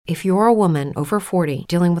If you're a woman over 40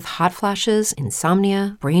 dealing with hot flashes,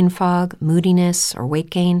 insomnia, brain fog, moodiness, or weight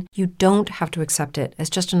gain, you don't have to accept it as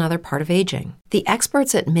just another part of aging. The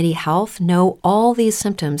experts at MIDI Health know all these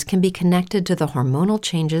symptoms can be connected to the hormonal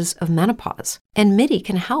changes of menopause. And MIDI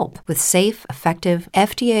can help with safe, effective,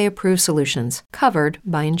 FDA-approved solutions covered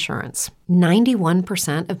by insurance.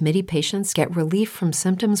 91% of MIDI patients get relief from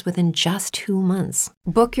symptoms within just 2 months.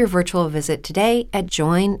 Book your virtual visit today at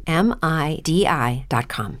joinmidi.com.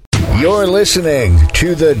 You're listening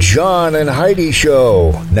to The John and Heidi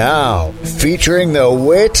Show, now featuring the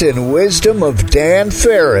wit and wisdom of Dan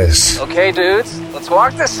Ferris. Okay, dudes, let's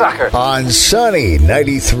walk this sucker. On Sunny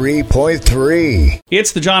 93.3.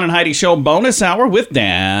 It's the John and Heidi Show bonus hour with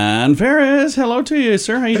Dan Ferris. Hello to you,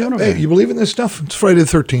 sir. How you doing over Hey, there? you believe in this stuff? It's Friday the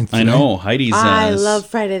 13th. I know. Heidi's... I love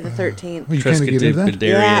Friday the 13th. You can't get into that?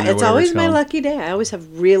 Yeah, it's always my lucky day. I always have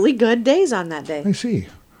really good days on that day. I see.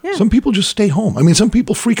 Yeah. Some people just stay home. I mean, some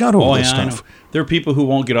people freak out over this I know. stuff. There are people who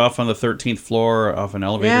won't get off on the 13th floor off an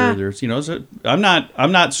elevator. Yeah. There's, I'm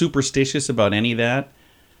not superstitious about any of that.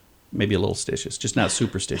 Maybe a little stitious, just not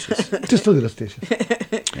superstitious. Just a little station.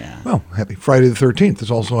 Yeah. Well, happy Friday the 13th. This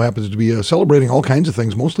also happens to be celebrating all kinds of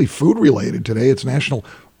things, mostly food related today. It's National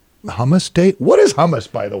Hummus Day. What is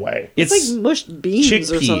hummus, by the way? It's like mushed beans or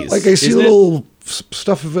something. chickpeas. Like I see Isn't it? little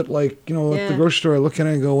stuff of it, like, at the Yeah. grocery store. I look at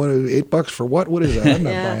it and go, what, $8 for what? What is that? I'm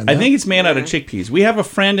not buying that. I think it's made out of chickpeas. We have a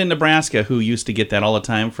friend in Nebraska who used to get that all the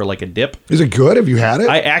time for like a dip. Is it good? Have you had it?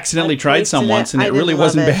 I accidentally I tried some tasted once, it. and I it really didn't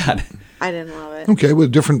love wasn't it. bad. I didn't love it. Okay,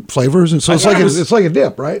 with different flavors. And so it's thought like it was- it's like a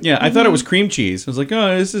dip, right? Yeah, I thought it was cream cheese. I was like,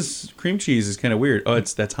 oh, this is cream cheese is kind of weird. Oh,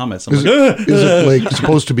 that's hummus. I'm Is like, it, is it like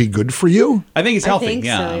supposed to be good for you? I think it's healthy. think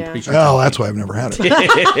yeah, so, I'm yeah. pretty sure. Oh, that's why I've never had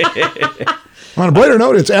it. On a brighter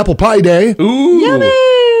note, it's Apple Pie Day. Ooh, Yummy!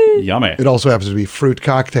 yummy. It also happens to be Fruit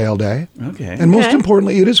Cocktail Day. Okay. And most Okay.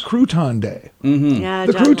 importantly, it is Crouton Day. Yeah,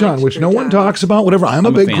 The John crouton, likes which no one croutons. talks about, whatever. I'm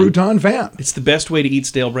a big fan. crouton fan. It's the best way to eat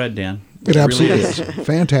stale bread, Dan. It absolutely really is.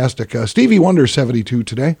 Fantastic. Stevie Wonder, 72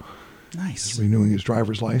 today, Nice. renewing his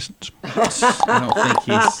driver's license. I don't think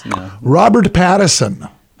he's. No. Robert Pattinson.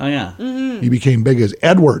 Oh yeah. He became big as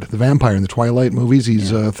Edward, the vampire in the Twilight movies.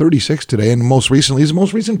 He's 36 today, and most recently, he's the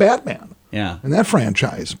most recent Batman Yeah. in that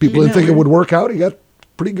franchise. People didn't think it would work out. He got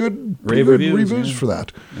pretty good Rave reviews reviews, yeah. for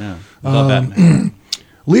that. Yeah. Love Batman.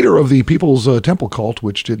 Leader of the People's Temple cult,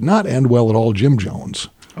 which did not end well at all, Jim Jones.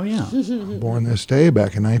 Oh yeah. Born this day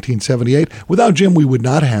back in 1978. Without Jim, we would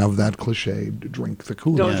not have that cliche, drink the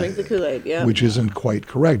Kool-Aid. Don't drink the Kool-Aid, yeah. Which isn't quite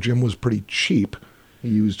correct. Jim was pretty cheap. He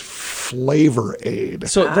used Flavor Aid,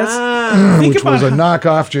 So that's think which about was a how-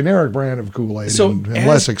 knockoff generic brand of Kool-Aid So and as-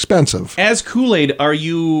 less expensive. As Kool-Aid, are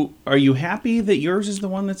you happy that yours is the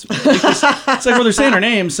one that's? Because it's like well, they're saying our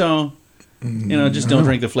name, so just don't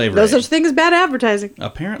drink the flavor. No Aid. such thing as bad advertising.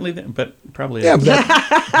 Apparently, but probably. Yeah, is.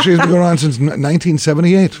 but she's been going on since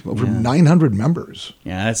 1978. Over 900 members.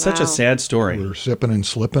 Yeah, it's such a Wow. sad story. We're sipping and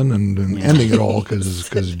slipping and ending it all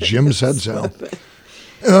because Jim said so.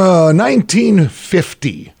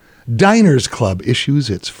 1950, Diners Club issues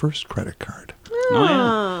its first credit card. Oh,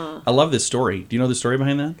 yeah. I love this story. Do you know the story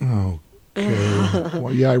behind that? Okay.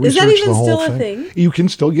 Well, yeah, I Is researched that even the whole still a thing. thing? You can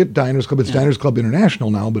still get Diners Club. It's Diners Club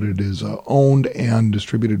International now, but it is owned and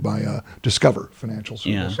distributed by Discover Financial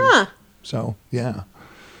Yeah. Services. Huh. So, yeah.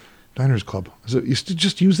 Diners Club. Is it, you used to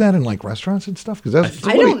just use that in like restaurants and stuff? Because that's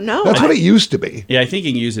I what don't know. That's what it used to be. Yeah, I think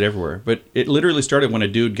you can use it everywhere. But it literally started when a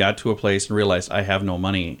dude got to a place and realized I have no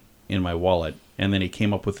money in my wallet, and then he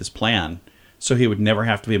came up with this plan so he would never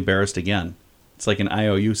have to be embarrassed again. It's like an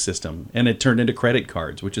IOU system, and it turned into credit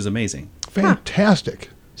cards, which is amazing. Fantastic.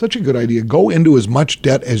 Such a good idea. Go into as much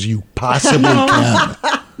debt as you possibly can.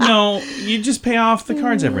 No, you just pay off the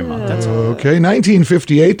cards every month. That's all. Okay,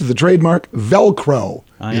 1958, the trademark Velcro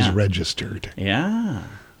is yeah. registered. Yeah.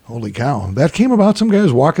 Holy cow. That came about, some guy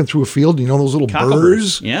was walking through a field, you know those little Cockleburs,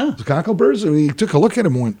 burrs? yeah. The cockleburs? And he took a look at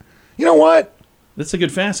him and went, you know what? That's a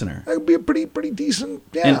good fastener. That would be a pretty decent,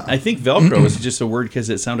 yeah. And I think Velcro is just a word because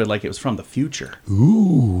it sounded like it was from the future.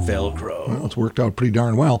 Ooh. Velcro. Well, it's worked out pretty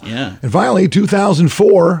darn well. Yeah. And finally,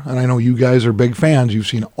 2004, and I know you guys are big fans, you've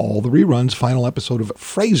seen all the reruns, final episode of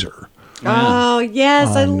Frasier. Oh,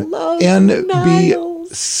 yes, I love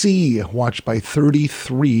Niles. NBC, watched by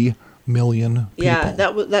 33 million people. Yeah,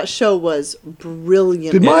 that show was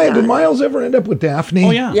brilliant. Did, at did that. Miles ever end up with Daphne?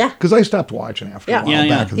 Oh, yeah. Yeah. Because I stopped watching after a Yeah. while Yeah,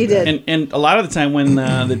 back yeah. in He the day. did. And a lot of the time when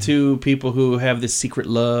the two people who have this secret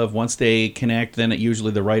love, once they connect, then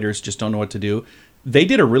usually the writers just don't know what to do. they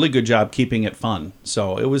did a really good job keeping it fun.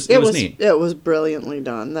 So it was neat. It was brilliantly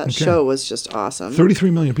done. That show was just awesome.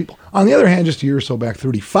 33 million people. On the other hand, just a year or so back,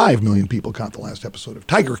 35 million people caught the last episode of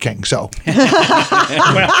Tiger King. So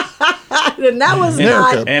And that was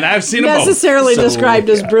not And I've seen them both. necessarily So, described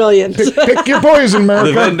as brilliant. pick your poison, The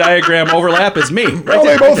America. Venn diagram overlap is me. Well,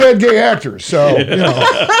 they both had gay actors, so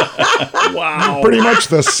Wow. pretty much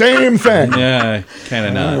the same thing. Yeah, kind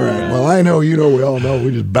of not. All right. Well, I know, you know, we all know.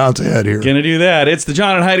 We just bounce ahead here. Gonna do that. It's the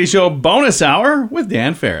John and Heidi Show bonus hour with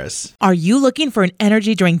Dan Ferris. Are you looking for an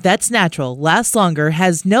energy drink that's natural, lasts longer,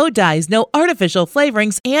 has no dyes, no artificial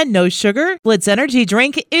flavorings, and no sugar? Blitz Energy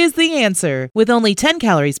Drink is the answer. With only 10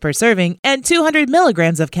 calories per serving and 200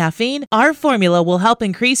 milligrams of caffeine, our formula will help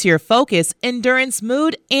increase your focus, endurance,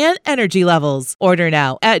 mood, and energy levels. Order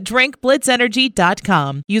now at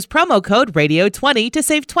drinkblitzenergy.com. Use promo code RADIO20 to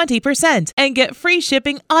save 20% and get free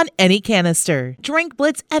shipping on any canister.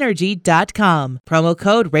 drinkblitzenergy.com. Promo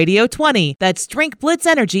code RADIO20. That's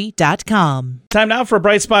drinkblitzenergy.com. Time now for a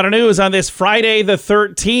bright spot of news on this Friday the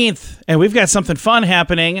 13th. And we've got something fun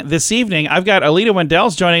happening this evening. I've got Alita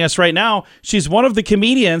Wendells joining us right now. She's one of the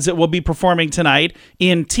comedians that will be performing tonight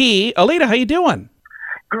in T. Alita, how you doing?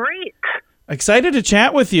 Great. Excited to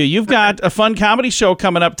chat with you. You've got a fun comedy show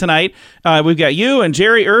coming up tonight. We've got you and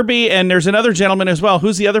Jerry Irby, and there's another gentleman as well.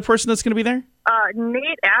 Who's the other person that's going to be there?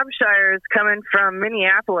 Nate Abshire is coming from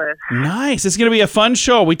Minneapolis. Nice. It's going to be a fun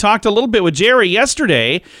show. We talked a little bit with Jerry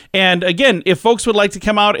yesterday. And again, if folks would like to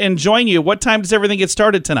come out and join you, what time does everything get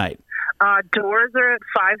started tonight? Doors are at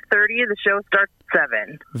 5:30. The show starts at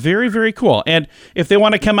 7. Very, very cool. And if they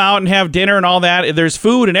want to come out and have dinner and all that, there's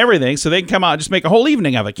food and everything, so they can come out and just make a whole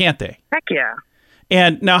evening of it, can't they? Heck yeah.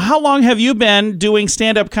 And now, how long have you been doing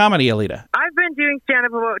stand-up comedy, Alita? I've been doing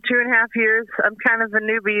stand-up about 2.5 years. I'm kind of a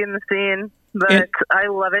newbie in the scene, but I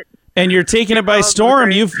love it. And you're taking it by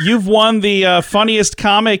storm. You've won the funniest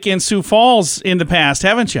comic in Sioux Falls in the past,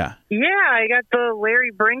 haven't you? Yeah, I got the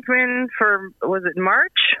Larry Brinkman for, was it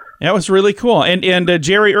March? That was really cool. And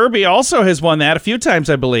Jerry Irby also has won that a few times,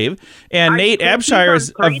 I believe. And Nate Abshire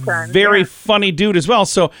is a very funny dude as well.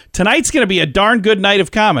 So tonight's going to be a darn good night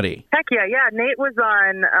of comedy. Heck yeah, yeah. Nate was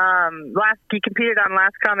on he competed on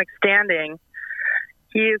Last Comic Standing.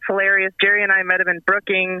 He is hilarious. Jerry and I met him in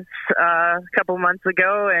Brookings a couple months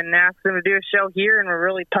ago and asked him to do a show here, and we're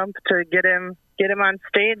really pumped to get him on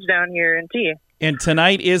stage down here in T. And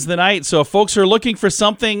tonight is the night. So if folks are looking for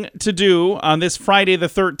something to do on this Friday the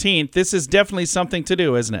 13th, this is definitely something to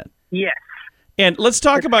do, isn't it? Yes. And let's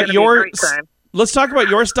talk about let's talk about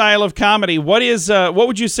your style of comedy. What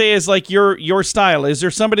would you say is like your style? Is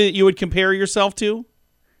there somebody that you would compare yourself to?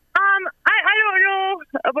 I don't know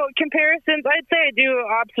about comparisons. I'd say I do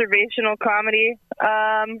observational comedy.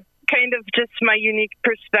 Kind of just my unique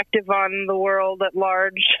perspective on the world at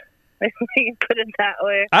large. I can put it that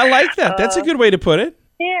way. I like that. That's a good way to put it.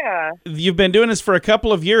 Yeah. You've been doing this for a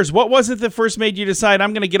couple of years. What was it that first made you decide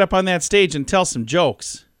I'm going to get up on that stage and tell some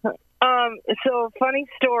jokes? So funny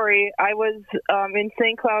story. I was in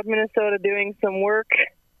St. Cloud, Minnesota doing some work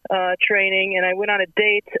training, and I went on a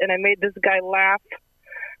date, and I made this guy laugh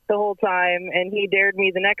the whole time, and he dared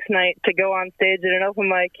me the next night to go on stage at an open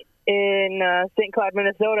mic in St. Cloud,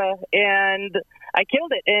 Minnesota, and I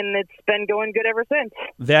killed it, and it's been going good ever since.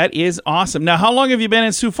 That is awesome. Now, how long have you been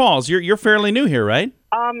in Sioux Falls? You're fairly new here, right?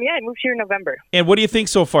 Yeah, I moved here in November. And what do you think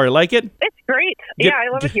so far? You like it? It's great. Yeah, I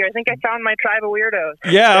love it here. I think I found my tribe of weirdos.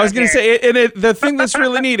 Yeah, I was going to say, and the thing that's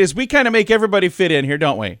really neat is we kind of make everybody fit in here,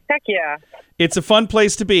 don't we? Heck yeah. It's a fun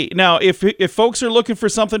place to be. Now, if folks are looking for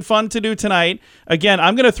something fun to do tonight, again,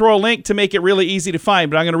 I'm going to throw a link to make it really easy to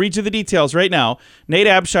find, but I'm going to read you the details right now. Nate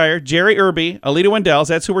Abshire, Jerry Irby, Alita Wendells,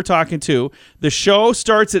 that's who we're talking to. The show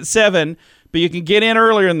starts at 7, but you can get in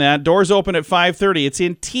earlier than that. Doors open at 5:30. It's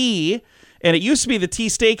in T, and it used to be the T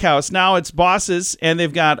Steakhouse. Now it's Bosses, and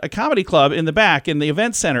they've got a comedy club in the back in the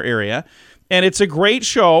event center area. And it's a great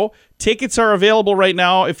show. Tickets are available right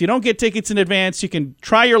now. If you don't get tickets in advance, you can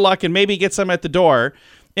try your luck and maybe get some at the door.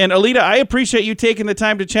 And Alita, I appreciate you taking the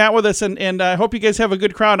time to chat with us, and I hope you guys have a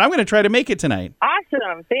good crowd. I'm going to try to make it tonight.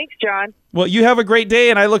 Awesome. Thanks, John. Well, you have a great day,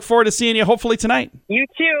 and I look forward to seeing you hopefully tonight. You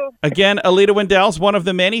too. Again, Alita Wendells, one of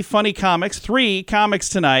the many funny comics, 3 comics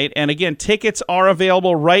tonight. And again, tickets are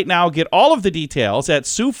available right now. Get all of the details at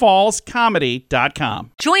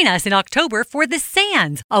SiouxFallsComedy.com. Join us in October for The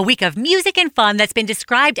Sands, a week of music and fun that's been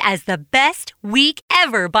described as the best week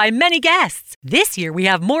ever by many guests. This year, we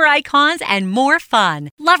have more icons and more fun.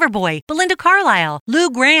 Loverboy, Belinda Carlisle, Lou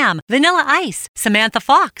Gramm, Vanilla Ice, Samantha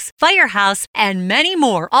Fox, Firehouse, and many many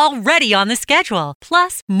more already on the schedule.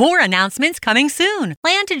 Plus, more announcements coming soon.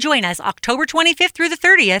 Plan to join us October 25th through the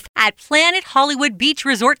 30th at Planet Hollywood Beach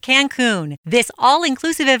Resort Cancun. This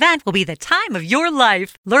all-inclusive event will be the time of your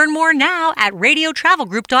life. Learn more now at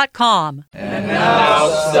radiotravelgroup.com. And now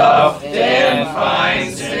stuff Dan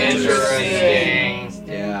finds interesting.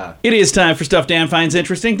 Yeah. It is time for Stuff Dan Finds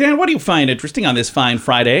Interesting. Dan, what do you find interesting on this fine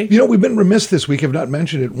Friday? You know, we've been remiss this week, have not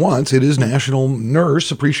mentioned it once. It is National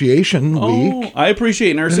Nurse Appreciation Week. I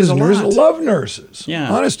appreciate nurses a lot. Nurses love nurses.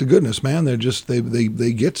 Yeah. Honest to goodness, man, they're just they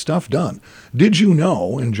get stuff done. Did you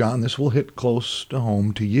know, and John, this will hit close to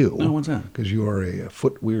home to you. Oh, what's that? Because you are a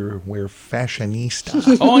footwear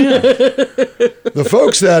fashionista. Oh, yeah. The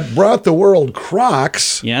folks that brought the world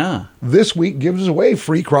Crocs, Yeah. this week gives away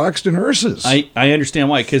free Crocs to nurses. I understand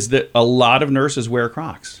why, because a lot of nurses wear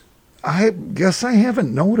Crocs. I guess I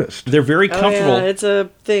haven't noticed. They're very comfortable. Oh, yeah, it's a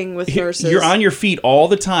thing with nurses. You're on your feet all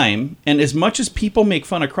the time, and as much as people make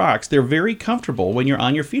fun of Crocs, they're very comfortable when you're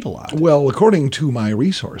on your feet a lot. Well, according to my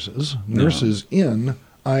resources, nurses in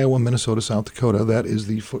Iowa, Minnesota, South Dakota, that is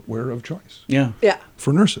the footwear of choice. Yeah. Yeah.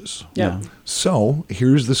 For nurses. Yeah. So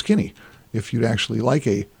here's the skinny. If you'd actually like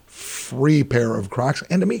a free pair of Crocs,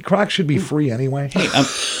 and to me, Crocs should be free anyway. Hey,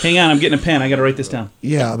 hang on, I'm getting a pen. I got to write this down.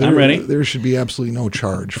 Yeah, I'm ready. There should be absolutely no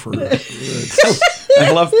charge for.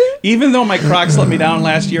 I love, even though my Crocs let me down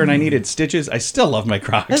last year and I needed stitches, I still love my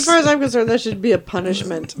Crocs. As far as I'm concerned, that should be a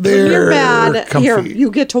punishment. They're When you're bad, comfy. here,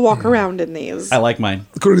 you get to walk around in these. I like mine.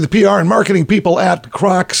 According to the PR and marketing people at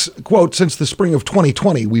Crocs, quote, since the spring of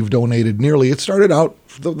 2020, we've donated nearly. It started out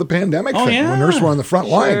the pandemic thing yeah. when nurses were on the front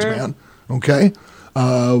lines, man. Okay.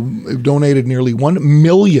 We've donated nearly 1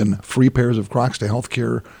 million free pairs of Crocs to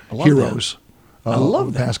healthcare heroes over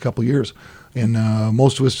the past couple of years. And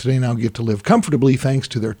most of us today now get to live comfortably thanks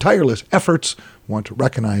to their tireless efforts. We want to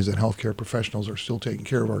recognize that healthcare professionals are still taking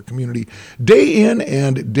care of our community day in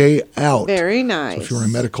and day out. Very nice. So if you're a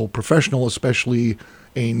medical professional, especially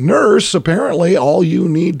a nurse, apparently all you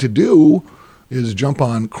need to do is jump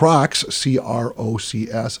on Crocs,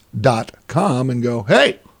 CROCS.com, and go,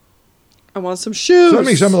 hey, I want some shoes. send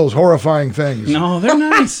me some of those horrifying things. No, they're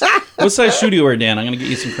nice. What size shoe do you wear, Dan? I'm going to get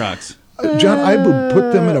you some Crocs. John, I would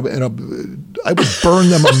put them I would burn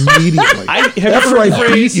them immediately. After I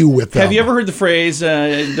beat you with them. Have you ever heard the phrase,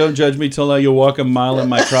 don't judge me till you walk a mile in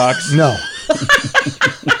my Crocs? No.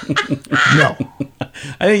 No.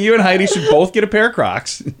 I think you and Heidi should both get a pair of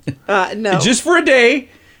Crocs. No. Just for a day,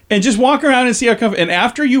 and just walk around and see how comfortable. And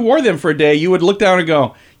after you wore them for a day, you would look down and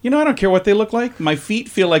go, you know, I don't care what they look like. My feet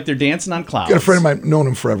feel like they're dancing on clouds. Got a friend of mine, known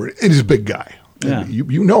him forever. He's a big guy. Yeah.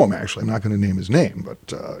 You know him, actually. I'm not going to name his name, but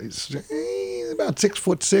he's about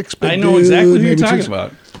 6'6". I know exactly who you're talking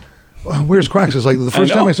about. Wears Crocs. It's like the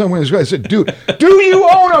first time I saw him wear his Crocs, I said, dude, do you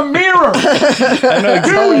own a mirror? Do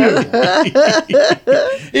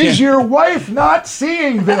you? Is your wife not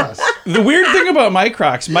seeing this? The weird thing about my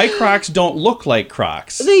Crocs don't look like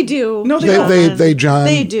Crocs. They do. No, They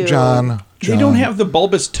do. John. They don't have the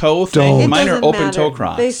bulbous toe thing. Don't. Mine are Doesn't open matter. toe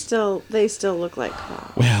Crocs. They still look like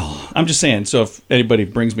Crocs. Well, I'm just saying. So if anybody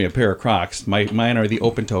brings me a pair of Crocs, mine are the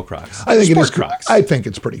open toe Crocs. I think Sport it is. Crocs. I think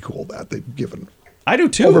it's pretty cool that they've given I do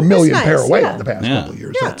too. over a million That's pair nice, away yeah. in the past Yeah. couple of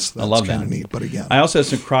years. Yeah. That's I love kind that. of neat. But again, I also have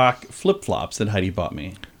some Croc flip flops that Heidi bought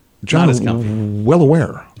me. John, Not as comfy. well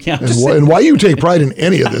aware. Yeah, I'm and, just saying. and why you take pride in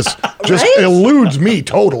any of this just eludes me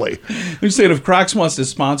totally. I'm just saying, if Crocs wants to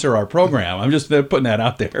sponsor our program, I'm just putting that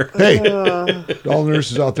out there. Hey, all the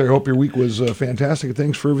nurses out there, hope your week was fantastic.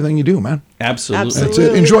 Thanks for everything you do, man. Absolutely. That's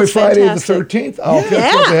it. Enjoy That's Friday fantastic. the 13th. I'll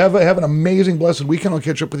catch up. Have an amazing, blessed weekend. I'll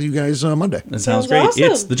catch up with you guys Monday. That sounds Sounds great. awesome.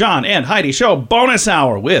 It's the John and Heidi Show bonus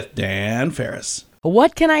hour with Dan Ferris.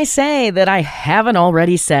 What can I say that I haven't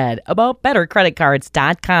already said about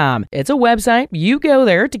BetterCreditCards.com? It's a website. You go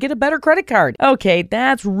there to get a better credit card. Okay,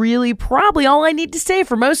 that's really probably all I need to say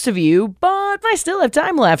for most of you, but I still have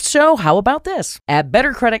time left, so how about this? At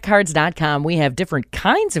BetterCreditCards.com, we have different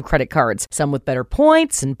kinds of credit cards, some with better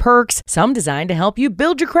points and perks, some designed to help you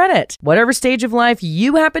build your credit. Whatever stage of life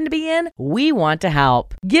you happen to be in, we want to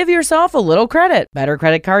help. Give yourself a little credit.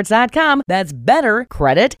 BetterCreditCards.com. That's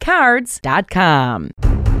BetterCreditCards.com.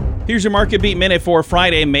 Here's your Market Beat Minute for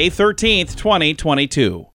Friday, May 13th,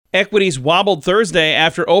 2022. Equities wobbled Thursday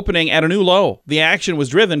after opening at a new low. The action was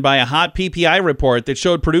driven by a hot PPI report that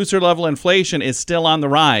showed producer-level inflation is still on the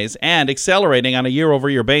rise and accelerating on a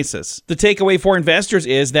year-over-year basis. The takeaway for investors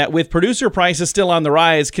is that with producer prices still on the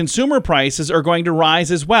rise, consumer prices are going to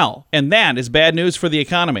rise as well. And that is bad news for the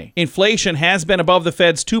economy. Inflation has been above the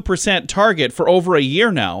Fed's 2% target for over a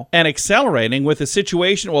year now and accelerating with a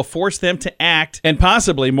situation that will force them to act and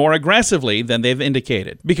possibly more aggressively than they've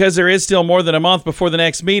indicated. Because there is still more than a month before the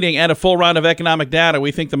next meeting, meeting and a full round of economic data,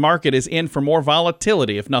 we think the market is in for more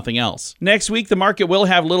volatility, if nothing else. Next week, the market will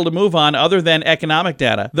have little to move on other than economic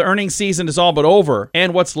data. The earnings season is all but over,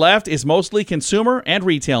 and what's left is mostly consumer and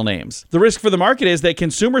retail names. The risk for the market is that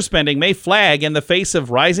consumer spending may flag in the face of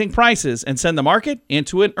rising prices and send the market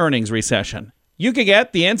into an earnings recession. You can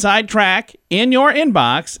get the inside track in your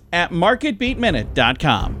inbox at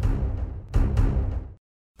marketbeatminute.com.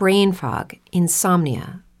 Brain fog,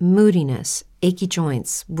 insomnia, moodiness, achy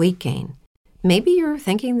joints, weight gain. Maybe you're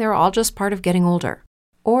thinking they're all just part of getting older,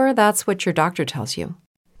 or that's what your doctor tells you.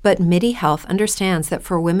 But MIDI Health understands that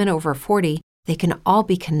for women over 40, they can all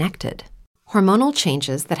be connected. Hormonal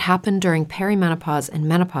changes that happen during perimenopause and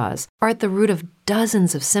menopause are at the root of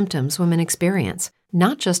dozens of symptoms women experience,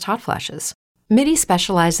 not just hot flashes. MIDI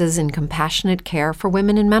specializes in compassionate care for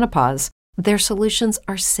women in menopause. Their solutions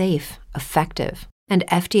are safe, effective, and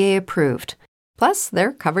FDA approved. Plus,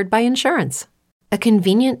 they're covered by insurance. A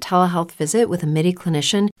convenient telehealth visit with a MIDI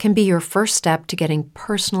clinician can be your first step to getting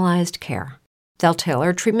personalized care. They'll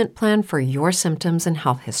tailor a treatment plan for your symptoms and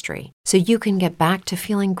health history so you can get back to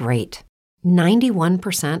feeling great.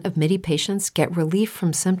 91% of MIDI patients get relief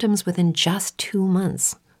from symptoms within just 2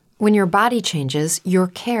 months. When your body changes, your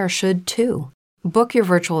care should too. Book your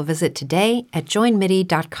virtual visit today at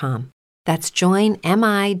joinmidi.com. That's joinmidi.com.